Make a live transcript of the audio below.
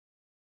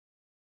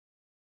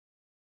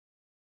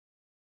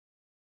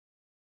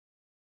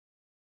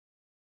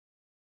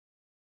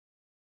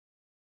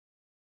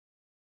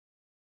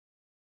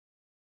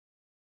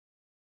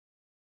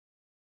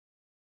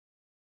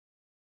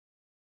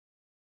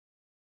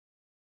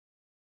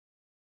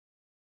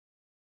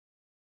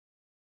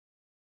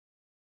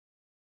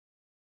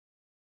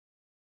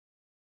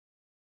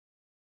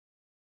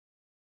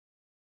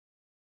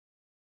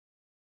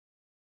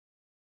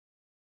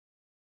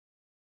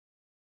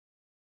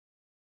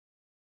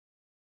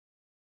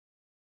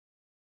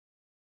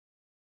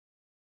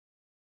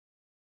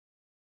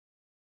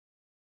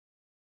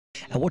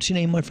And what's your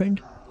name, my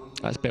friend?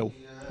 That's Bill.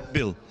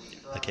 Bill.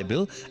 Okay,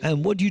 Bill.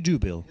 And what do you do,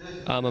 Bill?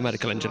 I'm a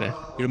medical engineer.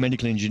 You're a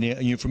medical engineer.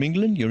 Are you from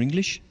England? You're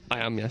English? I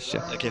am, yes,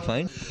 yeah. Okay,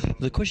 fine.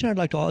 The question I'd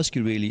like to ask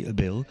you really,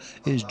 Bill,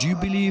 is do you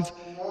believe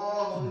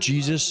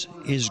Jesus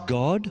is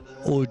God,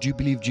 or do you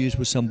believe Jesus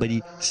was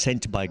somebody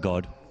sent by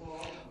God?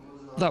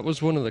 That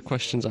was one of the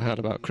questions I had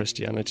about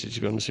Christianity,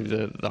 to be honest with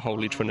you. The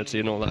Holy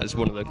Trinity and all that is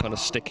one of the kind of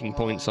sticking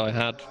points I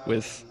had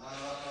with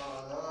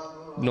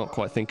not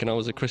quite thinking I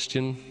was a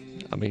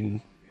Christian. I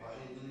mean...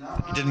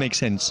 It didn't make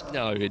sense?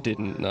 No, it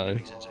didn't, no.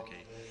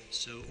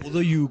 So, although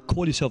you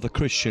call yourself a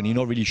Christian, you're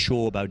not really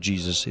sure about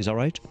Jesus, is that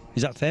right?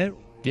 Is that fair?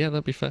 Yeah,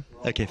 that'd be fair.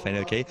 Okay, fine,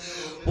 okay.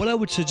 What I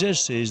would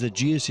suggest is that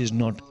Jesus is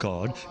not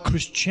God.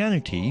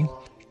 Christianity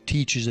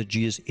teaches that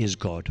Jesus is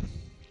God,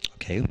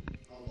 okay?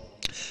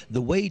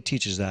 The way it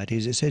teaches that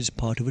is, it says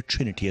part of a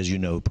Trinity, as you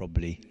know,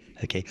 probably,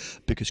 okay?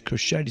 Because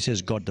Christianity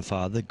says God the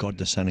Father, God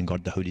the Son, and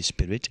God the Holy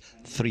Spirit,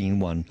 3 in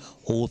 1.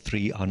 All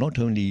three are not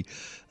only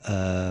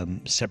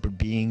separate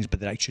beings, but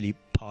they're actually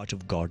part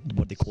of God,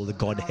 what they call the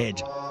Godhead,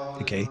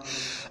 okay?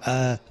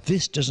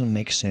 This doesn't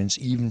make sense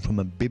even from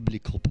a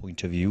biblical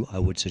point of view, I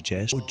would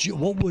suggest.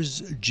 What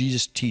was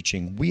Jesus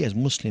teaching? We as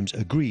Muslims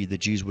agree that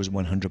Jesus was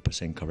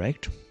 100%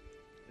 correct.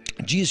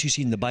 Jesus, you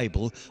see in the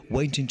Bible,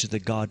 went into the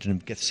Garden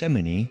of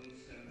Gethsemane,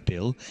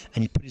 Bill,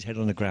 and he put his head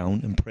on the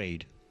ground and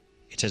prayed.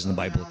 It says in the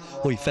Bible.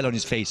 Or he fell on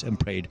his face and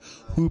prayed.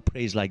 Who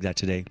prays like that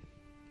today?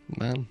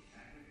 Man.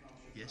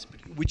 Yes,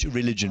 but which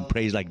religion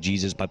prays like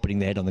Jesus by putting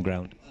their head on the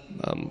ground?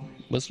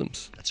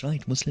 Muslims. That's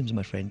right, Muslims,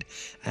 my friend.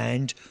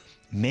 And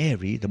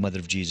Mary, the mother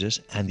of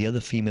Jesus, and the other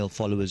female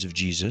followers of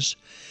Jesus,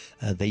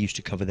 they used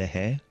to cover their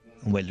hair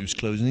and wear loose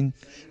clothing.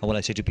 And what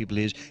I say to people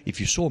is, if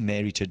you saw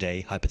Mary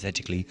today,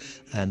 hypothetically,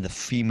 and the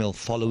female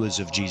followers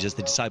of Jesus,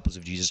 the disciples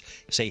of Jesus,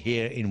 say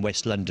here in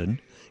West London,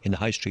 in the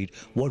High Street,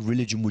 what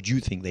religion would you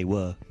think they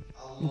were?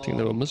 I think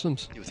they were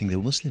Muslims. You think they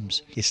were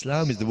Muslims.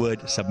 Islam is the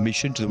word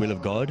submission to the will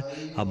of God.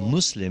 A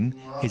Muslim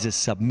is a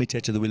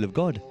submitter to the will of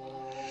God.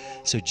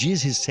 So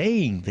Jesus is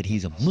saying that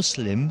he's a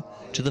Muslim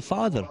to the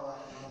Father.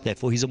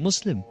 Therefore, he's a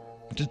Muslim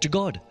to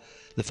God.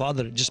 The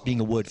Father just being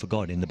a word for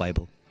God in the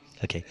Bible.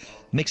 Okay,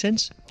 make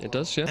sense? It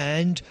does, yeah.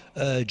 And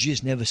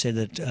Jesus never said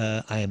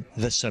that I am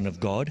the Son of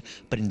God,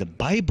 but in the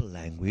Bible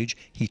language,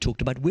 he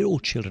talked about we're all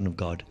children of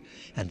God.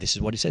 And this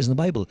is what it says in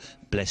the Bible.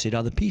 Blessed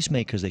are the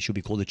peacemakers, they should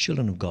be called the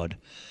children of God.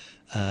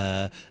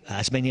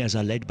 As many as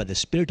are led by the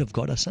Spirit of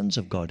God are sons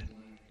of God.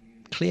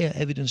 Clear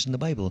evidence in the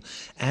Bible.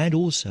 And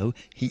also,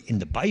 in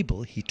the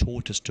Bible, he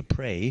taught us to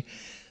pray.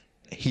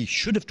 He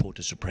should have taught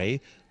us to pray,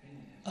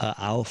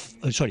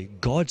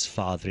 God's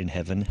Father in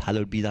heaven,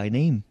 hallowed be thy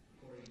name.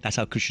 That's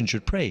how Christians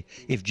should pray,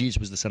 if Jesus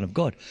was the Son of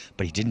God.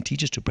 But he didn't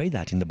teach us to pray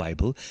that in the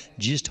Bible.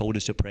 Jesus told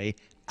us to pray,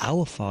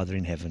 our Father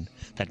in heaven.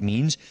 That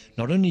means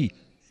not only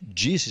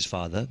Jesus'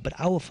 Father, but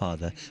our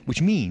Father,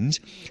 which means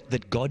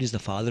that God is the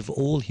Father of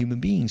all human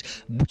beings,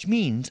 which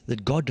means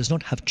that God does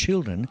not have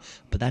children,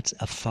 but that's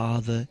a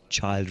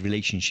father-child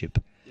relationship.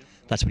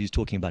 That's what he's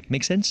talking about.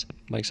 Make sense?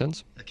 Makes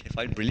sense. Okay,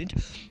 fine, brilliant.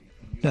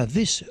 Now,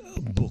 this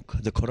book,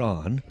 the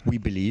Quran, we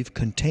believe,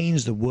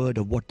 contains the word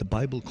of what the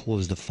Bible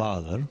calls the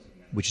Father,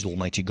 which is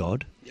Almighty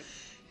God,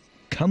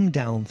 come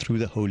down through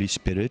the Holy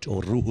Spirit,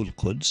 or Ruhul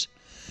Quds,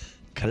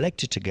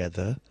 collected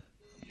together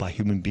by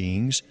human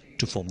beings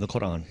to form the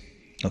Quran.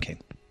 Okay.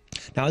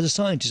 Now, as a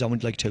scientist, I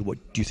would like to tell you,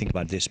 what do you think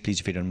about this, please,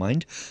 if you don't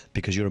mind,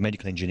 because you're a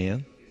medical engineer.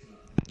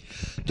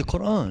 The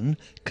Quran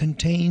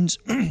contains,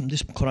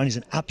 this Quran is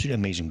an absolutely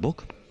amazing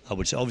book. I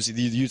would say,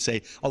 obviously you'd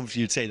say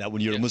that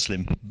when you're a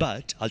Muslim,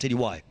 but I'll tell you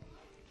why.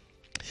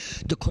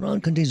 The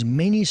Quran contains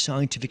many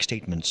scientific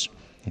statements.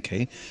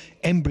 Okay,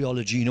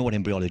 embryology, you know what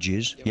embryology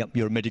is? Yep,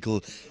 you're a medical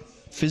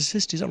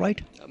physicist, is that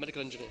right?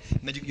 Medical engineer.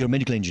 You're a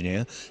medical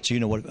engineer, so you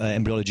know what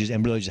embryology is.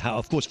 Embryology is how,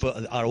 of course, for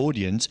our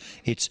audience,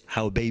 it's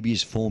how a baby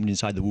is formed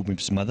inside the womb of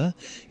its mother.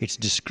 It's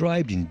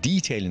described in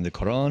detail in the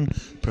Quran.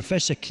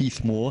 Professor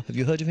Keith Moore, have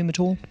you heard of him at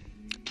all?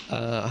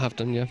 I have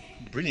done, yeah.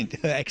 Brilliant,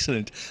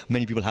 excellent.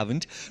 Many people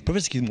haven't.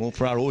 Professor Keith Moore,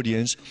 for our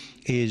audience,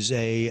 is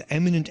an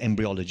eminent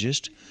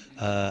embryologist,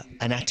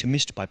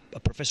 anatomist, a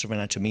professor of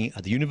anatomy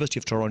at the University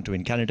of Toronto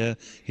in Canada.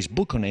 His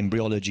book on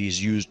embryology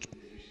is used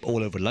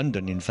all over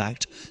London, in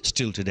fact,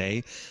 still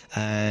today.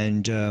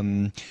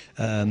 And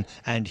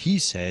he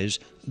says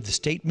the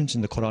statements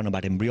in the Quran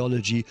about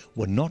embryology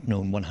were not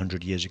known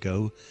 100 years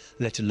ago,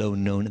 let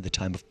alone known at the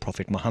time of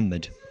Prophet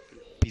Muhammad.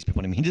 Peace be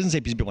upon him. He doesn't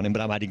say peace be upon him,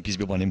 but I'm adding peace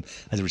be upon him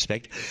as a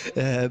respect.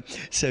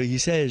 So he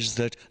says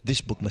that this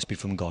book must be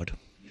from God.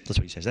 That's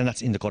what he says, and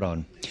that's in the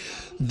Quran.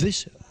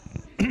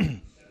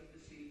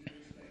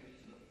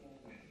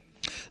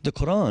 The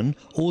Quran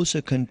also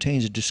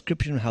contains a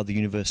description of how the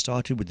universe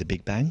started with the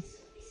Big Bang,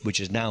 which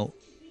is now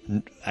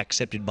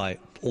accepted by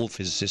all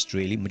physicists,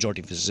 really,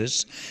 majority of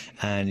physicists,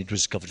 and it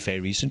was discovered very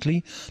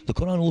recently. The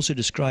Quran also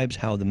describes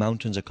how the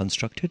mountains are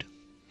constructed.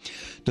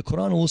 The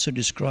Quran also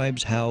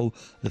describes how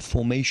the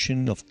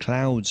formation of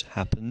clouds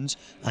happens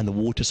and the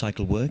water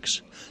cycle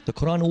works. The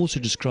Quran also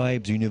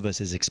describes the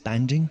universe as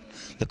expanding.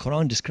 The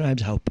Quran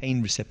describes how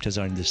pain receptors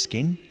are in the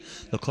skin.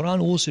 The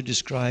Quran also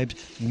describes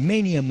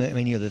many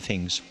other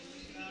things.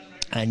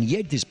 And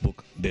yet this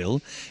book,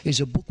 Bill,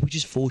 is a book which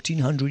is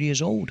 1400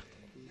 years old.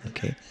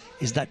 Okay,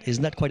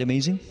 isn't that quite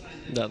amazing?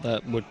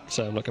 That would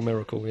sound like a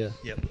miracle, yeah.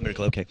 Yeah,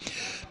 miracle, okay.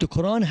 The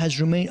Quran has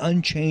remained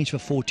unchanged for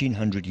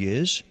 1400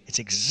 years. It's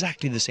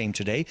exactly the same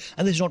today.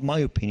 And this is not my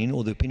opinion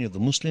or the opinion of the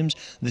Muslims.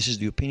 This is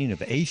the opinion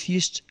of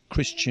atheists,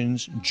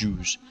 Christians,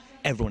 Jews.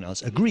 Everyone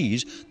else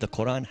agrees the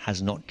Quran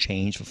has not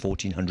changed for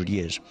 1400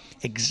 years.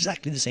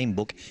 Exactly the same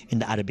book in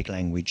the Arabic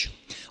language.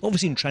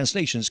 Obviously in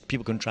translations,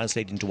 people can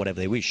translate into whatever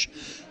they wish,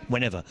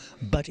 whenever.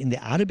 But in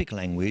the Arabic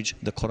language,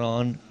 the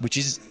Quran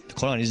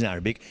is in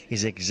Arabic,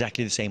 is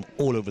exactly the same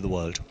all over the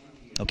world.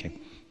 Okay.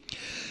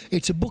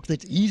 It's a book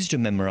that's easy to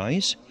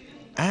memorize,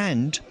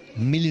 and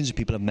millions of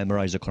people have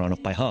memorized the Quran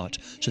off by heart.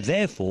 So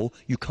therefore,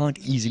 you can't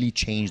easily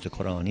change the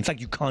Quran. In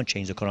fact, you can't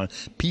change the Quran.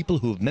 People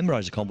who have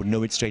memorized the Quran would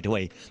know it straight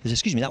away. They say,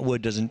 excuse me, that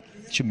word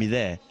shouldn't be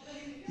there.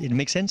 It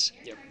makes sense?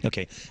 Yep.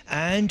 Okay.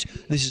 And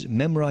this is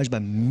memorized by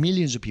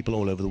millions of people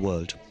all over the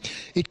world.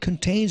 It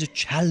contains a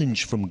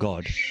challenge from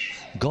God.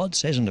 God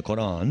says in the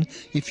Quran,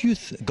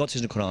 God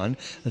says in the Quran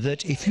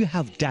that if you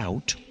have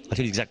doubt, I'll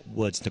tell you the exact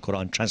words in the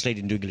Quran,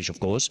 translated into English, of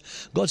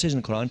course. God says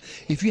in the Quran,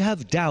 if you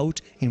have doubt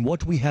in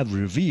what we have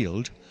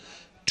revealed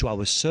to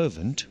our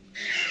servant,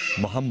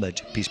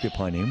 Muhammad, peace be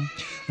upon him,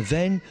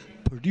 then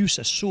produce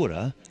a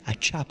surah, a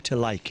chapter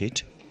like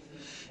it,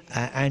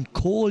 and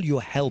call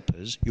your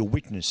helpers, your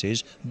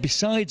witnesses,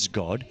 besides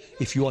God,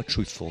 if you are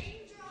truthful.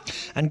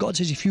 And God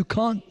says, if you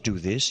can't do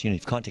this, if you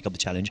can't take up the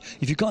challenge,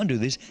 if you can't do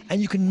this,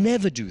 and you can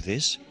never do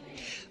this,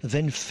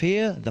 then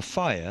fear the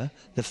fire,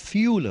 the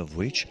fuel of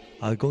which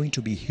are going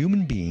to be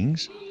human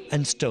beings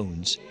and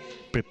stones,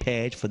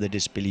 prepared for the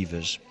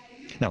disbelievers.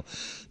 Now,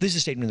 this is a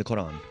statement in the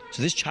Quran.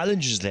 So this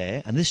challenge is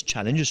there, and this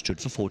challenge has stood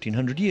for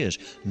 1400 years.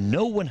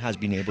 No one has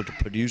been able to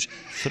produce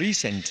 3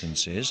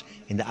 sentences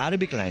in the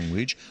Arabic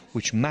language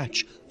which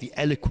match the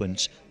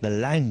eloquence, the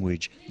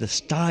language, the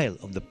style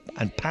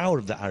and power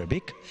of the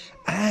Arabic,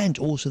 and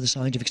also the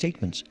scientific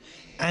statements,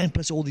 and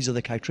plus all these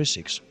other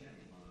characteristics.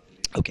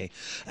 Okay,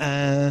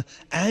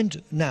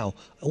 and now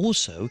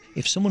also,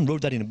 if someone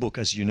wrote that in a book,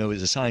 as you know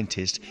as a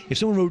scientist, if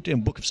someone wrote in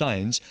a book of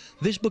science,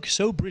 this book is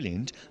so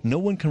brilliant, no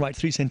one can write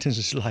 3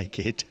 sentences like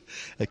it.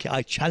 Okay,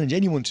 I challenge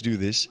anyone to do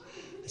this.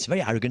 It's a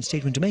very arrogant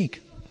statement to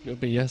make. It would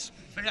be, yes.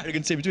 Very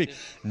arrogant statement to make.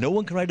 No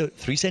one can write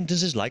 3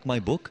 sentences like my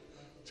book.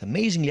 It's an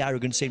amazingly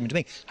arrogant statement to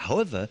make.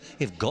 However,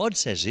 if God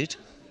says it,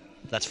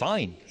 that's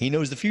fine. He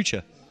knows the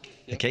future.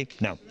 Okay,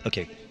 now,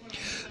 okay.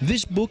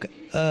 This book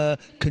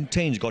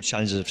contains God's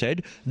challenge, as I've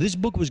said. This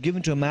book was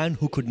given to a man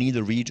who could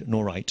neither read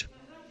nor write.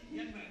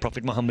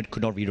 Prophet Muhammad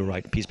could not read or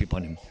write, peace be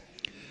upon him.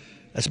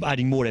 That's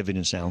adding more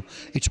evidence now.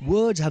 Its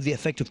words have the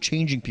effect of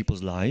changing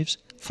people's lives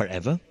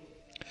forever.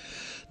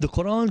 The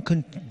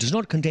Quran does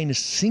not contain a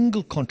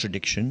single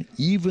contradiction,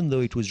 even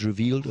though it was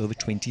revealed over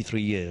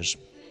 23 years.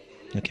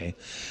 Okay.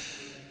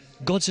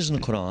 God says in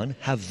the Quran,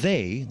 have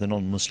they, the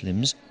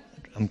non-Muslims,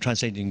 I'm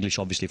translating English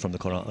obviously from the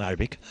Quran,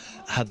 Arabic,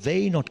 have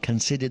they not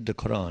considered the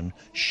Quran?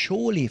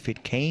 Surely if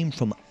it came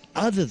from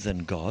other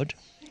than God,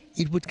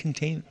 it would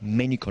contain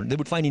they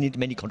would find in it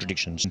many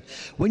contradictions.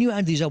 When you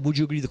add these up, would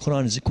you agree the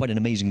Quran is quite an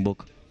amazing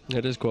book?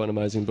 It is quite an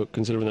amazing book,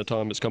 considering the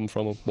time it's come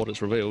from and what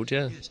it's revealed,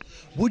 yeah. Yes.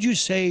 Would you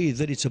say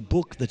that it's a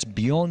book that's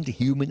beyond the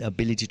human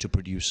ability to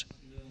produce?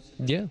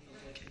 Yeah.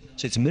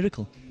 So it's a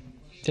miracle?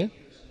 Yeah.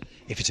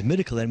 If it's a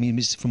miracle, that means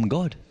it's from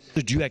God.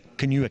 So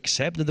can you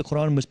accept that the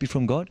Quran must be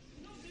from God?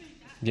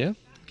 Yeah.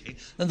 Okay.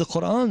 And the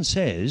Quran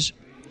says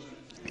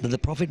that the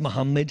Prophet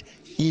Muhammad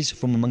is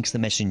from amongst the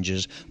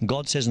messengers.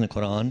 God says in the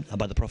Quran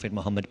about the Prophet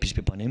Muhammad, peace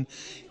be upon him,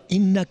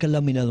 Innaka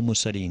laminal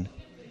mursalin.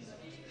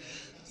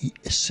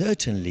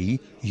 Certainly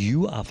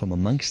you are from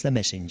amongst the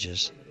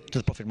messengers to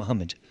the Prophet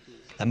Muhammad.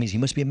 That means he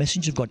must be a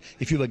messenger of God.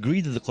 If you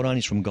agree that the Quran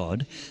is from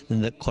God,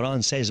 then the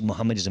Quran says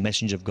Muhammad is a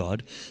messenger of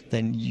God,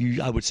 then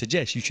I would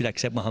suggest you should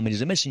accept Muhammad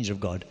as a messenger of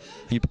God.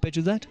 Are you prepared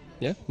to do that?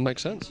 Yeah,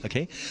 makes sense.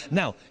 Okay.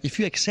 Now, if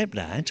you accept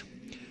that,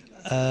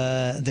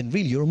 then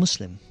really you're a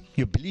Muslim.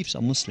 Your beliefs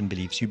are Muslim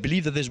beliefs. You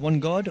believe that there's one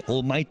God,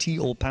 almighty,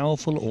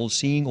 all-powerful,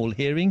 all-seeing,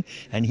 all-hearing,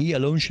 and He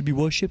alone should be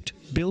worshipped.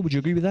 Bill, would you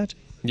agree with that?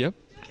 Yep.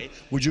 Okay.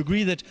 Would you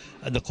agree that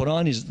the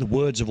Quran is the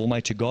words of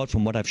Almighty God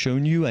from what I've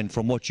shown you and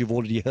from what you've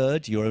already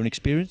heard, your own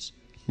experience?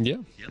 Yeah.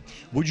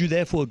 Would you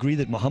therefore agree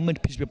that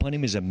Muhammad, peace be upon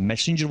him, is a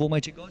messenger of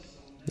Almighty God?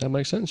 That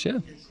makes sense, yeah.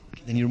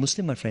 Then you're a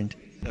Muslim, my friend.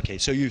 Okay,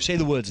 so you say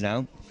the words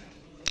now.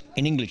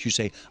 In English you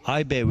say,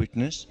 I bear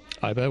witness.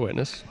 I bear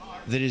witness.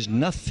 There is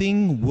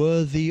nothing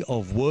worthy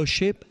of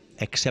worship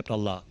except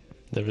Allah.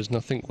 There is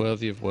nothing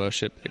worthy of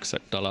worship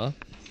except Allah.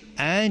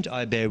 And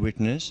I bear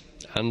witness.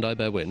 And I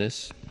bear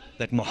witness.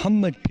 That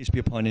Muhammad, peace be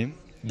upon him.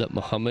 That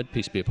Muhammad,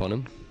 peace be upon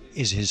him.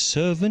 Is his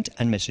servant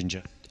and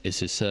messenger. Is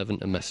his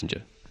servant and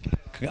messenger.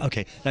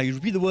 Okay, now you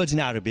repeat the words in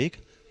Arabic.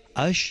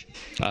 Ash.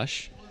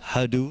 Ash.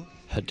 Hadu.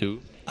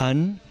 Hadu.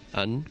 An.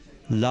 An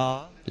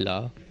La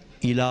la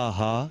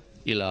ilaha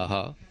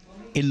ilaha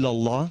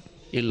illallah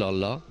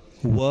illallah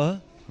wa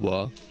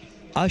wa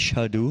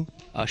ashhadu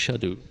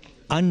ashhadu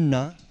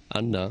anna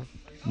anna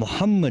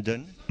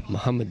Muhammadan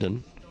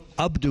Muhammadan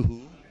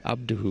abduhu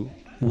abduhu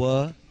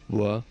wa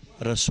wa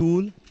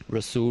rasul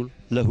rasul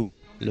lahu.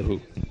 lahu.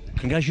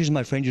 Congratulations,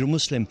 my friend, you're a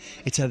Muslim.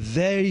 It's a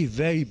very,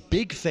 very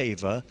big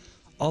favor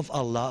of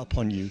Allah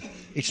upon you.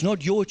 It's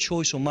not your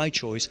choice or my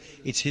choice,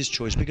 it's His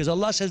choice. Because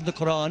Allah says in the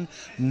Quran,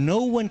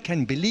 no one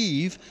can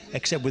believe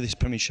except with His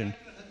permission.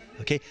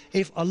 Okay?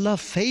 If Allah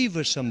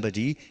favors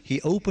somebody,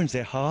 He opens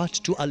their heart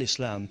to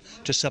Al-Islam,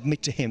 to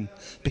submit to Him.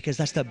 Because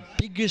that's the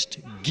biggest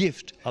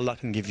gift Allah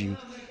can give you.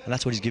 And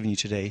that's what He's giving you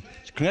today.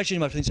 So congratulations,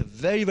 my friend. It's a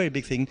very, very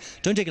big thing.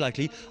 Don't take it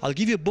lightly. I'll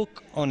give you a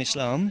book on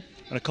Islam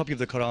and a copy of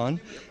the Quran,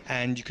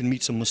 and you can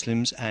meet some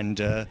Muslims, and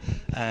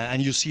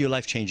you'll see your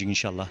life changing,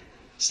 inshallah.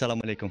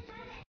 Assalamu alaikum.